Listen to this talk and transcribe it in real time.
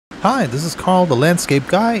Hi, this is Carl, the landscape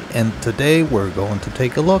guy, and today we're going to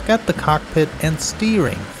take a look at the cockpit and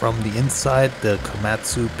steering from the inside the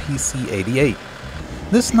Komatsu PC-88.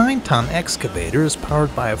 This 9-ton excavator is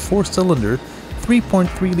powered by a 4-cylinder,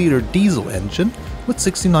 3.3-liter diesel engine with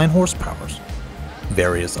 69 horsepower.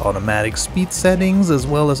 Various automatic speed settings as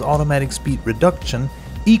well as automatic speed reduction,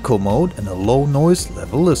 eco mode, and a low noise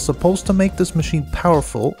level is supposed to make this machine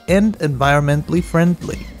powerful and environmentally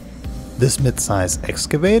friendly. This mid-size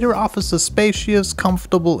excavator offers a spacious,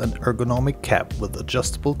 comfortable and ergonomic cab with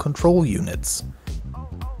adjustable control units.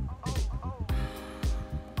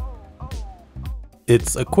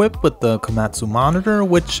 It's equipped with the Komatsu monitor,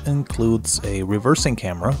 which includes a reversing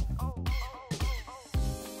camera.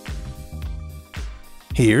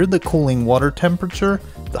 Here the cooling water temperature,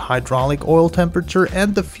 the hydraulic oil temperature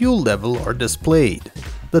and the fuel level are displayed.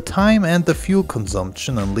 The time and the fuel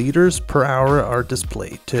consumption in liters per hour are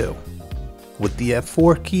displayed too. With the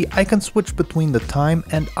F4 key, I can switch between the time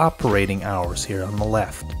and operating hours here on the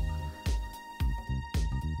left.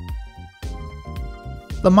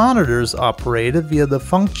 The monitor is operated via the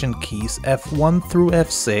function keys F1 through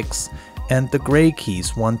F6 and the gray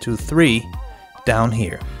keys 1, 2, 3 down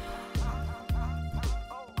here.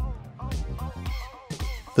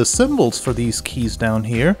 The symbols for these keys down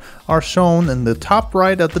here are shown in the top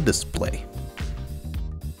right of the display.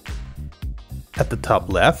 At the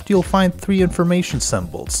top left, you'll find 3 information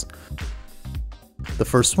symbols. The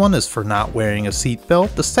first one is for not wearing a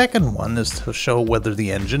seatbelt, the second one is to show whether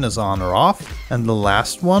the engine is on or off, and the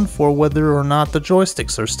last one for whether or not the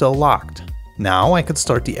joysticks are still locked. Now I can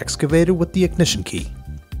start the excavator with the ignition key.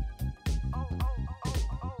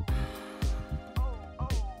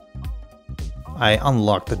 I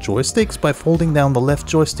unlock the joysticks by folding down the left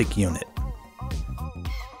joystick unit.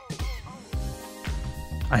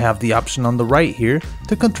 I have the option on the right here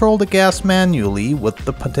to control the gas manually with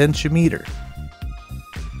the potentiometer.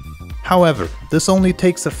 However, this only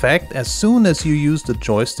takes effect as soon as you use the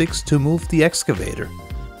joysticks to move the excavator.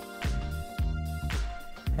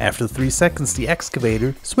 After 3 seconds, the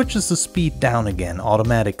excavator switches the speed down again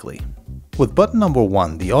automatically. With button number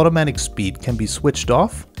 1, the automatic speed can be switched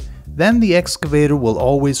off, then the excavator will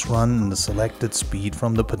always run in the selected speed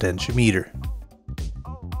from the potentiometer.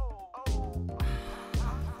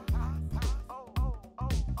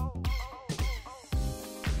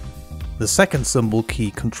 The second symbol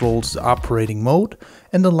key controls the operating mode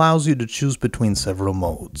and allows you to choose between several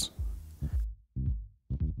modes.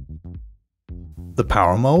 The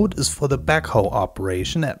power mode is for the backhoe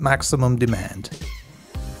operation at maximum demand.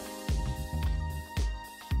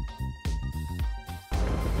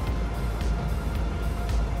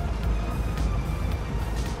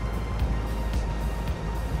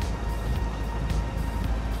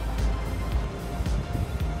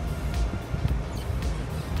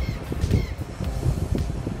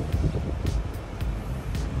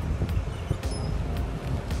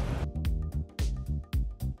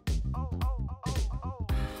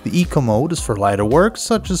 The eco mode is for lighter work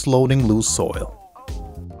such as loading loose soil.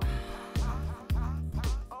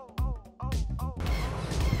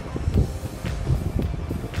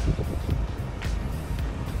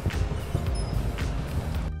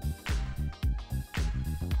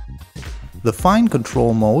 The fine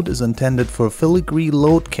control mode is intended for filigree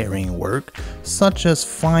load carrying work such as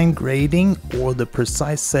fine grading or the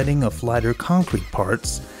precise setting of lighter concrete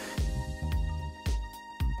parts,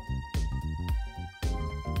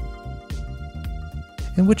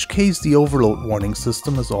 in which case the overload warning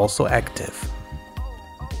system is also active.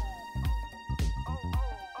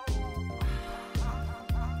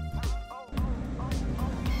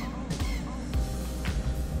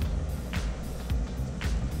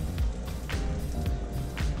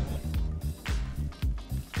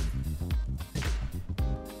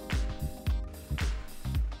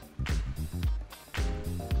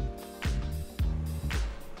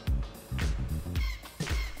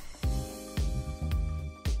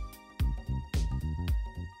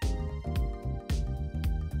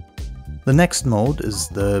 The next mode is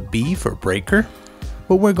the B for breaker,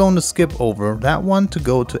 but we're going to skip over that one to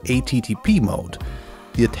go to ATTP mode,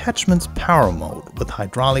 the attachment's power mode with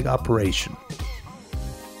hydraulic operation.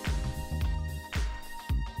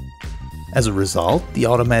 As a result, the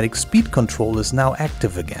automatic speed control is now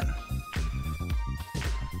active again.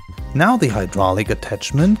 Now the hydraulic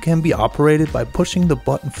attachment can be operated by pushing the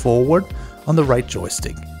button forward on the right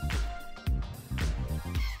joystick.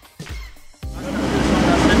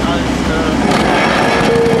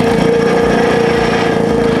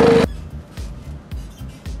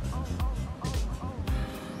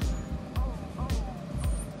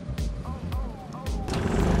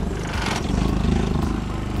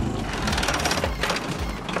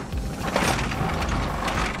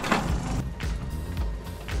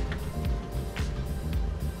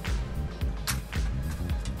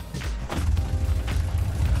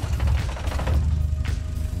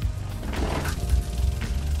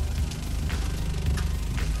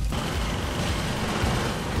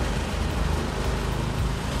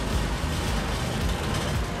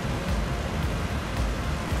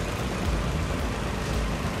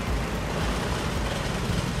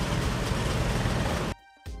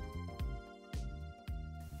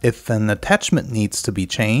 If an attachment needs to be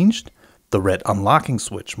changed, the red unlocking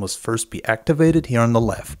switch must first be activated here on the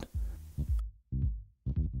left.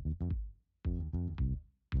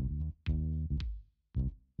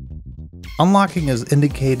 Unlocking is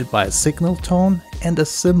indicated by a signal tone and a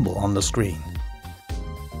symbol on the screen.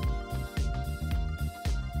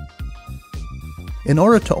 In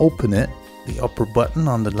order to open it, the upper button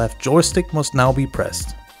on the left joystick must now be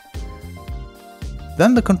pressed.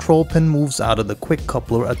 Then the control pin moves out of the quick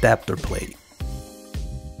coupler adapter plate.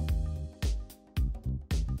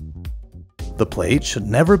 The plate should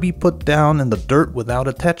never be put down in the dirt without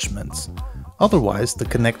attachments, otherwise the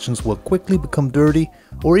connections will quickly become dirty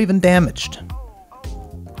or even damaged.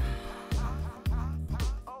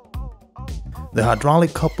 The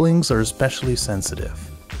hydraulic couplings are especially sensitive.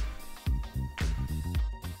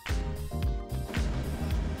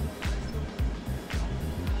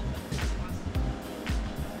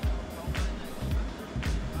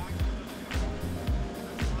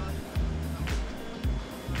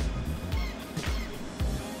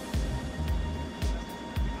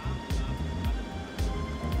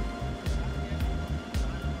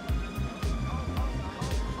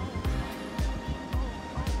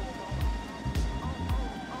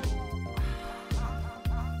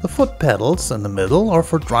 The foot pedals in the middle are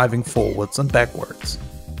for driving forwards and backwards.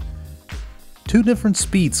 Two different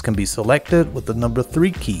speeds can be selected with the number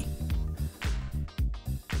 3 key.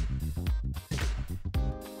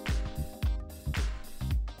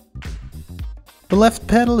 The left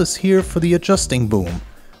pedal is here for the adjusting boom,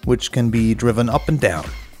 which can be driven up and down.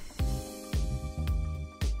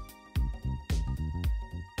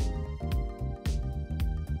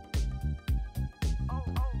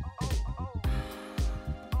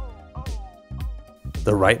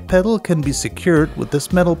 The right pedal can be secured with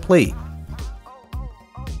this metal plate.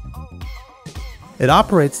 It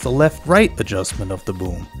operates the left-right adjustment of the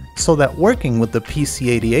boom, so that working with the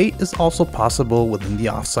PC88 is also possible within the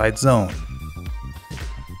offside zone.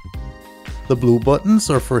 The blue buttons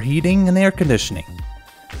are for heating and air conditioning.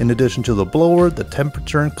 In addition to the blower, the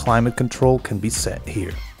temperature and climate control can be set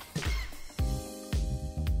here.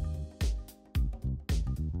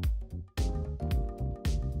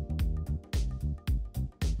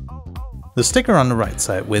 The sticker on the right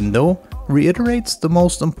side window reiterates the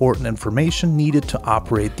most important information needed to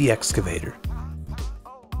operate the excavator.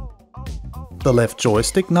 The left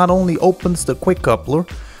joystick not only opens the quick coupler,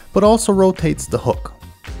 but also rotates the hook.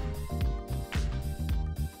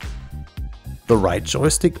 The right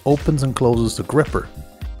joystick opens and closes the gripper.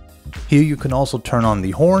 Here you can also turn on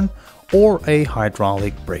the horn or a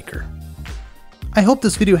hydraulic breaker. I hope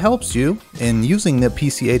this video helps you in using the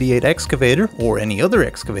PC88 excavator or any other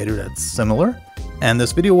excavator that's similar. And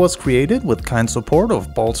this video was created with kind support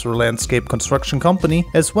of Balzer Landscape Construction Company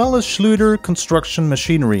as well as Schluter Construction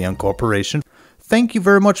Machinery Incorporation. Thank you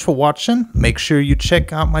very much for watching. Make sure you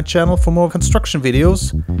check out my channel for more construction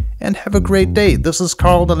videos and have a great day. This is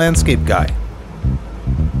Carl the Landscape Guy.